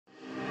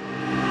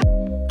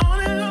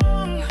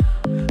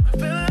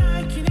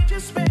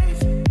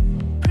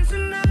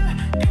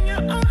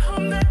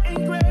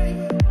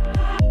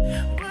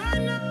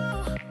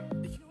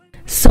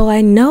So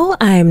I know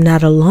I am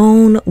not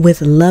alone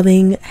with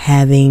loving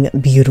having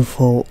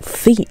beautiful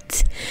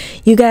feet.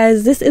 You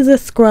guys, this is a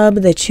scrub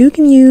that you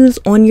can use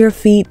on your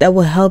feet that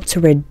will help to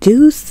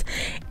reduce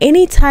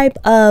any type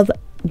of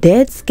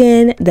dead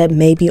skin that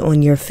may be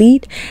on your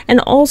feet and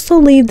also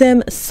leave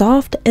them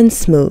soft and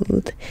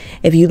smooth.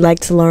 If you'd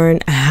like to learn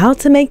how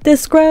to make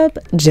this scrub,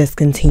 just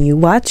continue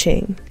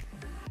watching.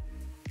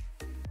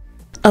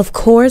 Of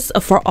course,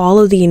 for all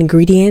of the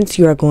ingredients,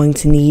 you are going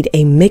to need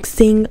a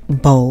mixing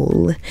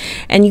bowl.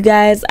 And you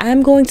guys,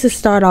 I'm going to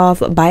start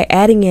off by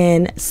adding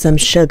in some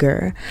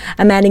sugar.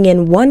 I'm adding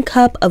in 1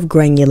 cup of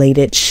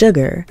granulated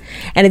sugar.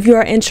 And if you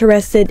are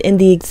interested in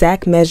the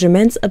exact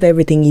measurements of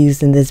everything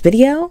used in this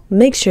video,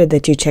 make sure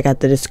that you check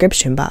out the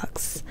description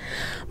box.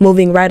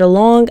 Moving right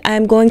along,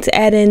 I'm going to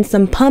add in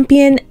some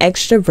Pompeian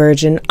extra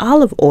virgin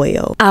olive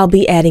oil. I'll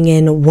be adding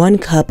in 1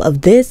 cup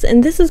of this,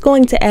 and this is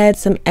going to add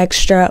some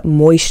extra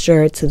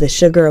moisture to the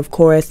sugar, of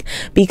course,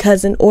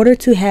 because in order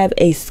to have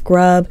a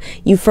scrub,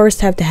 you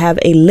first have to have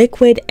a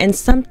liquid and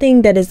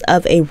something that is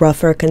of a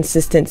rougher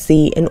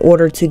consistency in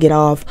order to get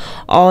off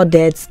all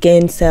dead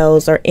skin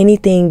cells or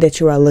anything that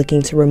you are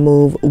looking to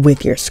remove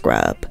with your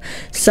scrub.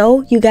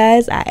 So you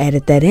guys, I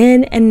added that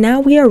in, and now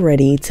we are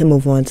ready to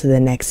move on to the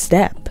next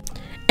step.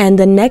 And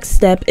the next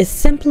step is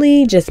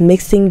simply just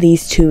mixing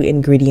these 2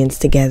 ingredients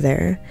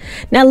together.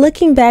 Now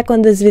looking back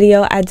on this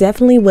video, I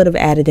definitely would have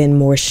added in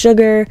more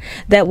sugar.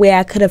 That way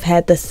I could have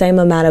had the same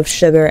amount of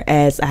sugar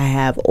as I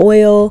have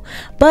oil,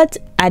 but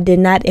I did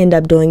not end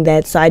up doing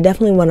that. So I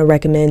definitely want to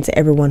recommend to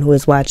everyone who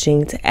is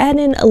watching to add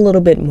in a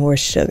little bit more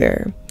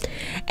sugar.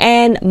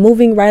 And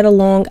moving right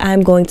along,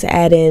 I'm going to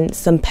add in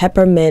some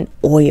peppermint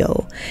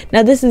oil.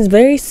 Now this is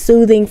very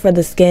soothing for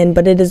the skin,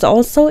 but it is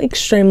also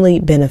extremely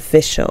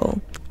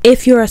beneficial.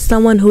 If you are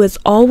someone who is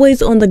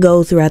always on the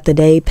go throughout the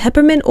day,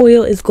 peppermint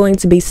oil is going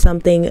to be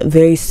something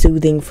very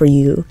soothing for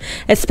you,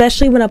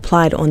 especially when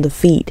applied on the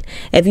feet.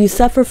 If you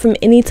suffer from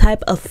any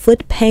type of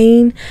foot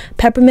pain,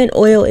 peppermint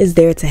oil is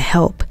there to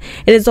help.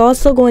 It is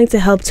also going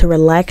to help to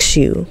relax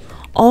you,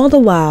 all the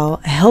while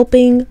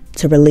helping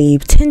to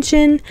relieve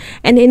tension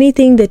and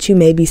anything that you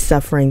may be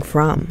suffering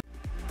from.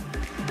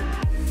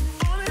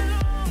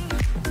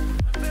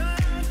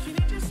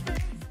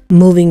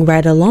 Moving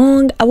right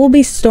along, I will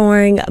be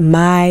storing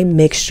my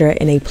mixture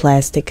in a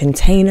plastic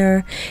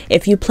container.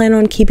 If you plan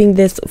on keeping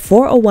this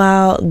for a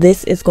while,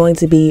 this is going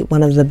to be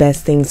one of the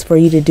best things for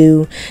you to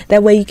do.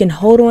 That way you can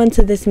hold on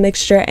to this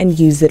mixture and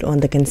use it on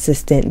the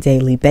consistent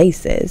daily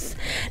basis.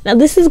 Now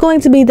this is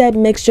going to be that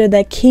mixture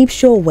that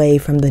keeps you away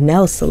from the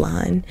nail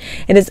salon.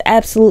 It is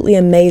absolutely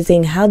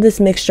amazing how this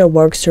mixture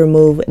works to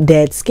remove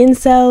dead skin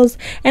cells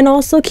and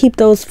also keep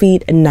those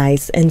feet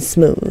nice and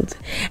smooth.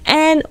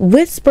 And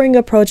with spring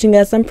approaching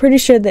us, I'm pretty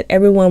sure that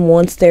everyone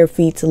wants their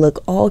feet to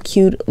look all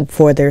cute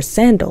for their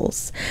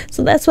sandals.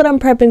 So that's what I'm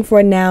prepping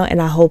for now, and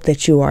I hope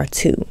that you are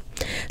too.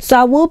 So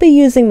I will be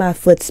using my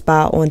foot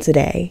spa on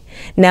today.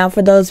 Now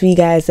for those of you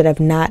guys that have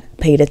not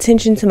paid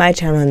attention to my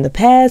channel in the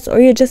past,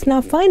 or you're just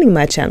now finding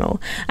my channel,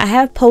 I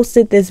have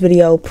posted this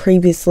video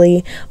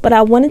previously, but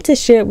I wanted to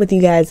share it with you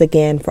guys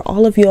again for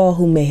all of y'all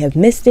who may have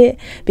missed it,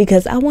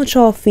 because I want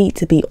y'all feet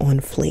to be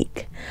on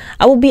fleek.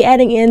 I will be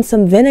adding in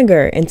some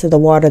vinegar into the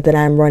water that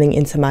I'm running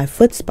into my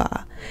foot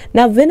spa.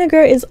 Now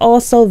vinegar is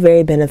also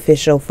very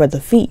beneficial for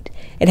the feet.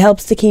 It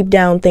helps to keep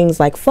down things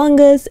like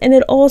fungus, and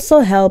it also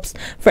helps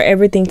for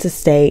everything to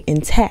stay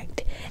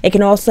intact. It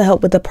can also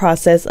help with the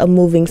process of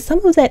moving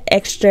some of that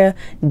extra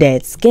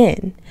dead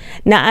skin.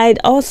 Now I'd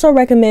also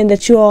recommend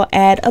that you all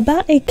add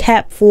about a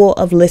capful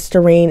of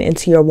Listerine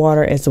into your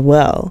water as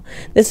well.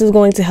 This is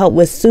going to help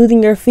with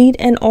soothing your feet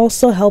and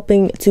also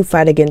helping to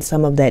fight against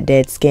some of that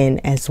dead skin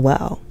as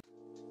well.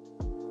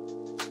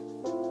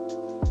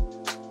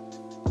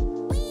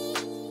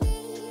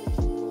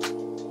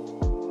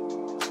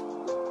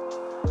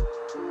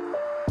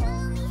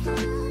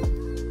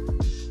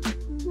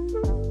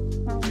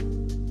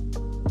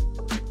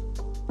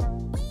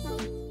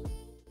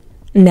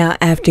 Now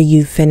after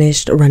you've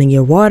finished running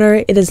your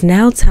water, it is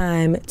now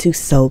time to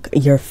soak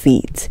your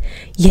feet.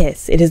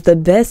 Yes, it is the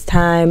best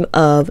time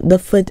of the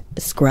foot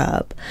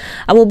scrub.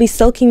 I will be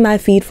soaking my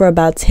feet for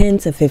about 10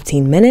 to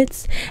 15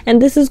 minutes,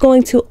 and this is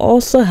going to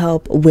also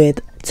help with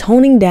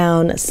toning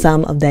down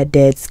some of that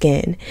dead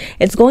skin.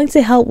 It's going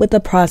to help with the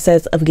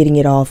process of getting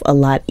it off a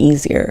lot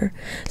easier.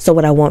 So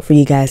what I want for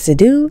you guys to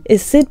do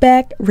is sit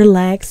back,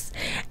 relax,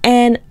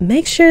 and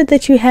make sure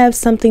that you have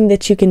something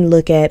that you can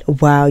look at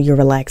while you're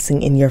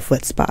relaxing in your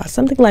foot spa.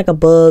 Something like a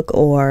book,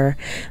 or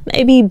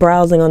maybe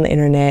browsing on the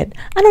internet.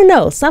 I don't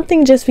know,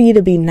 something just for you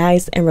to be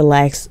nice and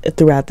relaxed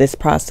throughout this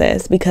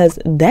process, because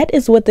that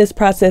is what this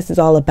process is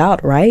all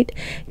about, right?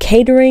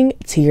 Catering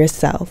to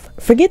yourself.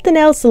 Forget the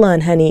nail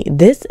salon, honey.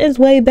 This is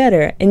way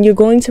better, and you're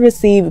going to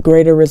receive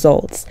greater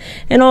results.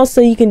 And also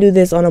you can do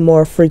this on a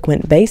more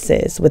frequent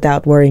basis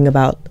without worrying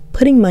about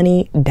putting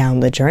money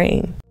down the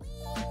drain.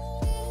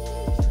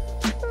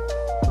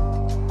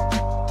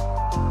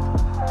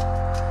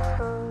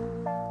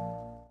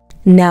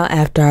 Now,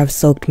 after I've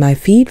soaked my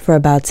feet for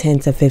about 10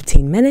 to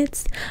 15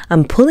 minutes,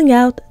 I'm pulling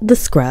out the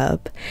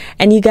scrub.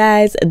 And you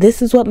guys,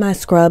 this is what my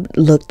scrub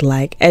looked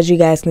like. As you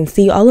guys can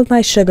see, all of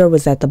my sugar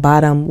was at the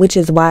bottom, which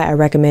is why I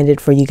recommended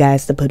for you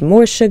guys to put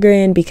more sugar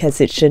in, because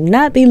it should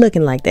not be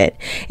looking like that.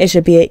 It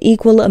should be an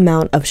equal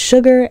amount of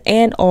sugar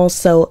and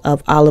also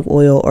of olive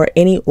oil or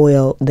any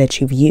oil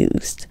that you've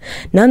used.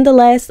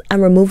 Nonetheless,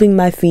 I'm removing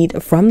my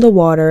feet from the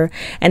water,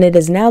 and it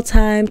is now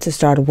time to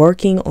start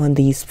working on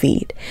these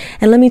feet.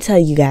 And let me tell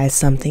you guys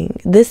something.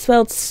 This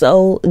felt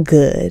so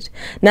good.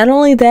 Not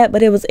only that,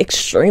 but it was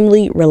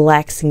extremely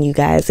relaxing, you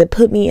guys. It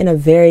put me in a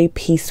very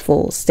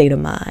peaceful state of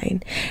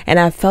mind, and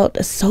I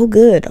felt so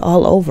good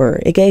all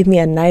over. It gave me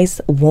a nice,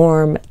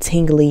 warm,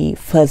 tingly,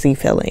 fuzzy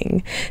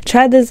feeling.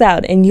 Try this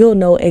out and you'll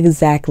know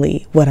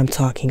exactly what I'm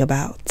talking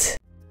about.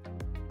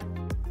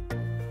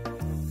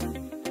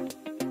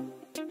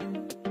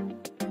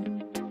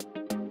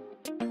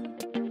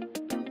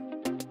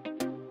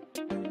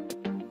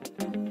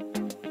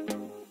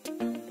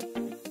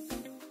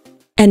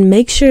 And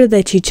make sure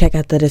that you check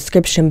out the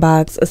description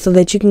box so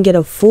that you can get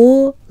a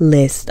full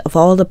list of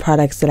all the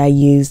products that I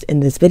used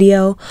in this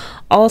video.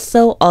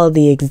 Also, all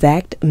the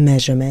exact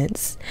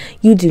measurements.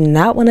 You do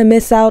not want to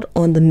miss out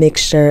on the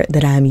mixture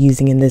that I'm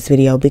using in this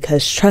video,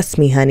 because trust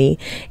me, honey,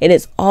 it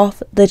is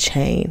off the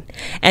chain.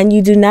 And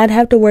you do not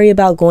have to worry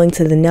about going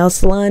to the nail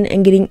salon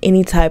and getting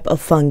any type of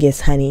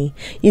fungus, honey.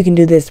 You can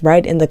do this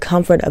right in the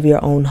comfort of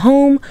your own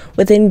home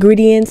with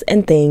ingredients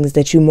and things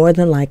that you more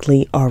than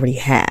likely already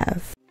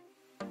have.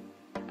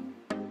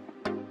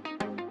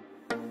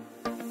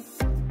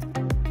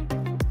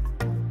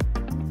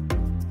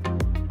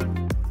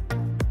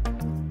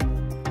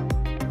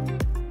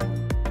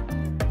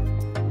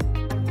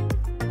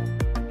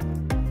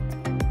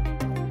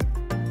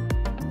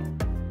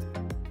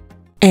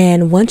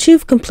 And once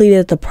you've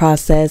completed the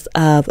process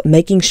of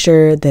making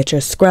sure that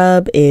your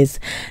scrub is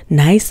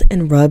nice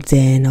and rubbed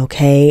in,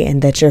 okay,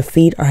 and that your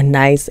feet are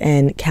nice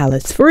and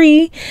callus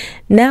free,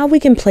 now we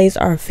can place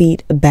our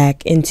feet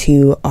back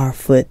into our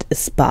foot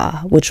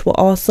spa, which will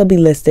also be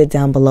listed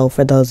down below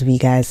for those of you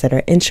guys that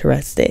are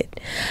interested.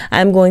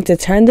 I'm going to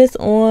turn this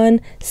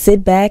on,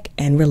 sit back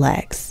and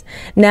relax.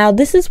 Now,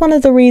 this is one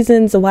of the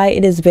reasons why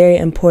it is very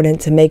important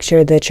to make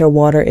sure that your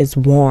water is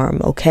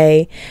warm,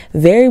 okay?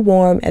 Very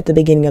warm at the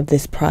beginning of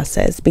this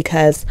process,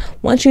 because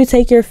once you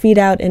take your feet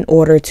out in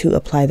order to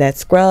apply that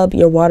scrub,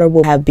 your water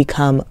will have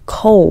become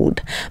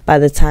cold by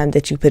the time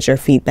that you put your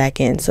feet back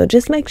in. So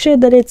just make sure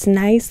that it's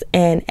nice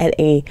and at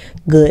a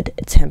good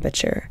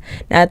temperature.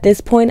 Now at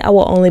this point, I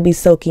will only be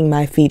soaking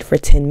my feet for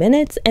 10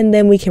 minutes, and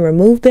then we can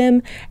remove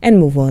them and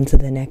move on to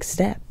the next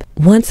step.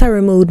 Once I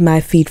removed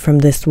my feet from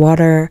this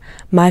water,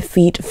 my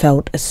feet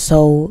felt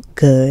so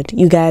good.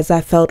 You guys,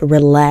 I felt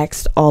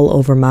relaxed all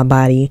over my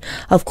body,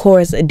 of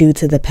course, due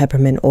to the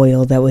peppermint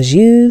oil that was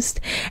used.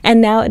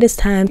 And now it is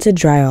time to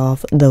dry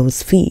off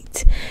those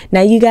feet.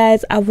 Now, you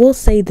guys, I will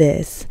say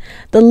this.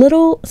 The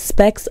little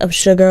specks of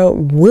sugar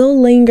will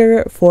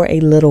linger for a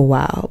little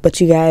while,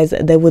 but you guys,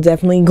 they will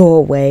definitely go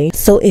away.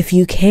 So if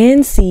you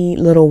can see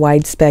little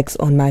white specks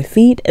on my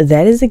feet,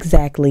 that is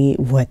exactly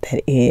what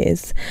that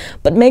is.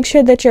 But make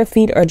sure that your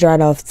feet are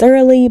dried off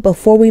thoroughly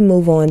before we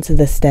move on to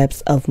the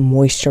steps of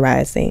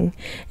moisturizing.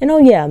 And oh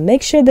yeah,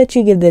 make sure that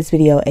you give this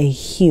video a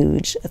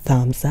huge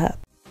thumbs up.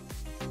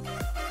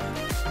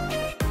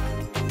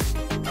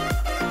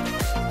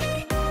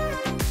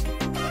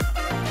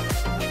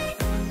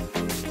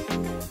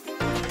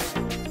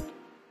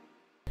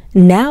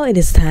 Now it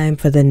is time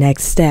for the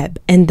next step,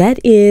 and that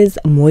is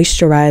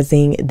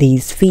moisturizing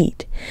these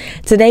feet.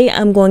 Today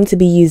I'm going to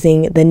be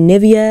using the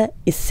NIVEA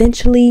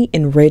Essentially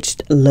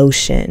Enriched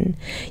Lotion.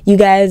 You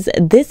guys,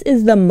 this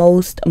is the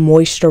most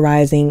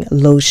moisturizing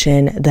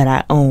lotion that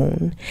I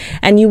own.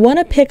 And you want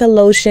to pick a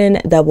lotion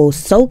that will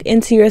soak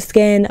into your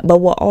skin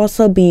but will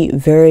also be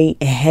very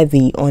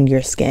heavy on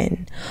your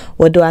skin.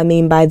 What do I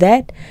mean by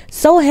that?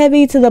 So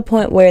heavy to the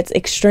point where it's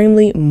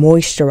extremely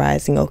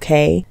moisturizing,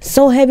 okay?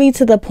 So heavy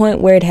to the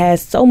point where it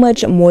has so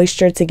much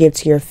moisture to give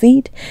to your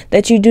feet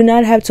that you do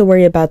not have to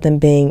worry about them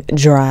being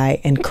dry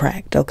and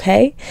cracked,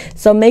 okay?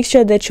 So make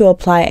sure that you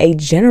apply a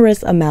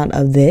generous amount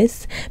of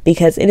this,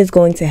 because it is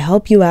going to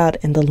help you out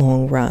in the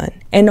long run.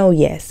 And oh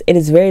yes, it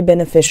is very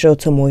beneficial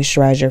to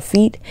moisturize your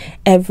feet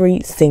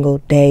every single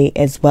day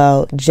as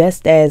well,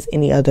 just as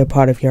any other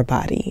part of your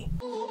body.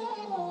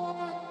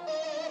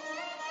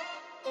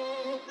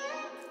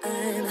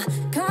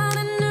 I'm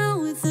kinda new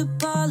with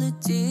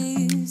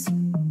apologies.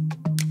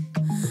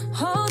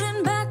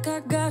 Holding back,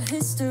 I got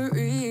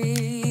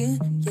history.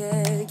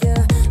 Yeah,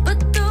 yeah. But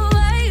the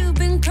way you've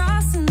been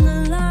crossing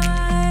the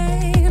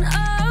line,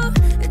 oh,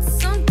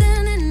 it's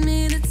something in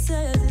me that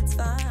says it's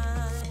fine.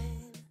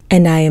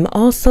 And I am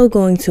also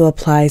going to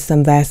apply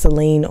some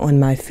Vaseline on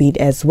my feet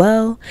as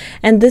well,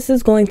 and this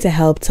is going to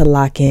help to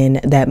lock in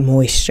that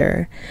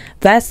moisture.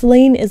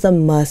 Vaseline is a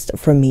must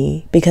for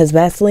me because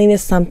Vaseline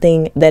is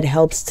something that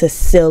helps to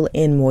seal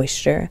in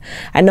moisture.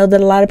 I know that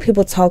a lot of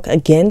people talk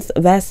against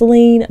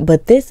Vaseline,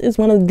 but this is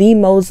one of the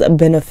most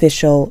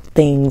beneficial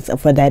things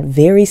for that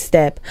very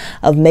step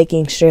of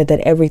making sure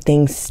that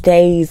everything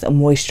stays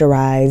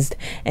moisturized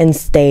and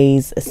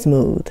stays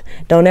smooth.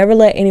 Don't ever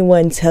let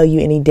anyone tell you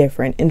any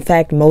different. In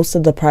fact, most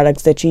of the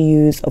products that you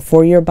use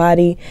for your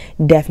body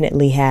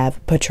definitely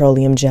have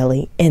petroleum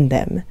jelly in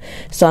them.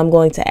 So I'm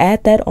going to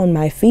add that on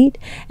my feet,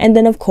 and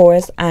then of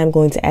course I'm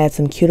going to add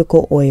some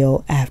cuticle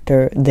oil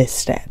after this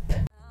step.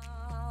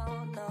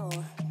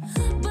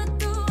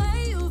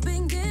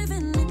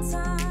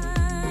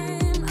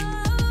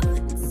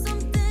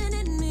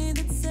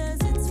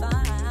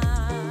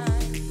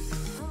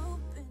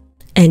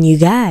 And you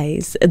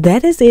guys,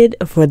 that is it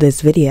for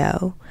this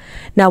video.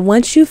 Now,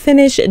 once you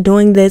finish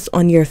doing this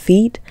on your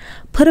feet,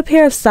 put a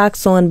pair of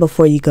socks on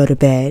before you go to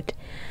bed.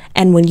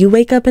 And when you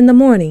wake up in the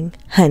morning,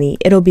 honey,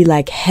 it'll be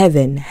like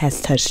heaven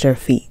has touched your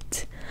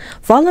feet.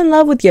 Fall in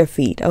love with your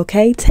feet,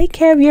 okay? Take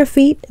care of your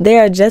feet. They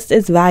are just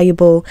as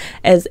valuable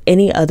as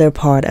any other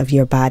part of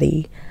your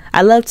body.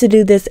 I love to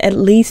do this at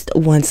least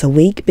once a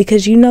week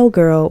because you know,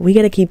 girl, we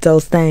gotta keep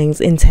those things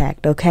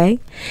intact, okay?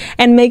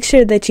 And make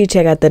sure that you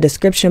check out the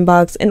description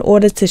box in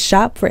order to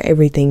shop for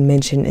everything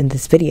mentioned in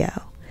this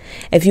video.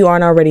 If you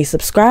aren't already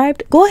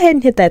subscribed, go ahead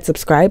and hit that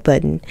subscribe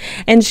button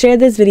and share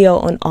this video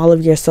on all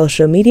of your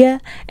social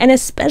media and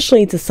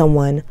especially to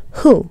someone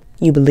who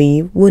you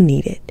believe will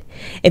need it.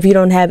 If you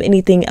don't have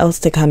anything else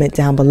to comment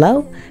down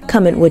below,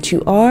 comment what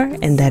you are,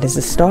 and that is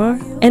a star.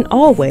 And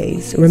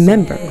always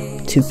remember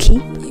to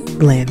keep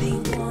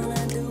glamming.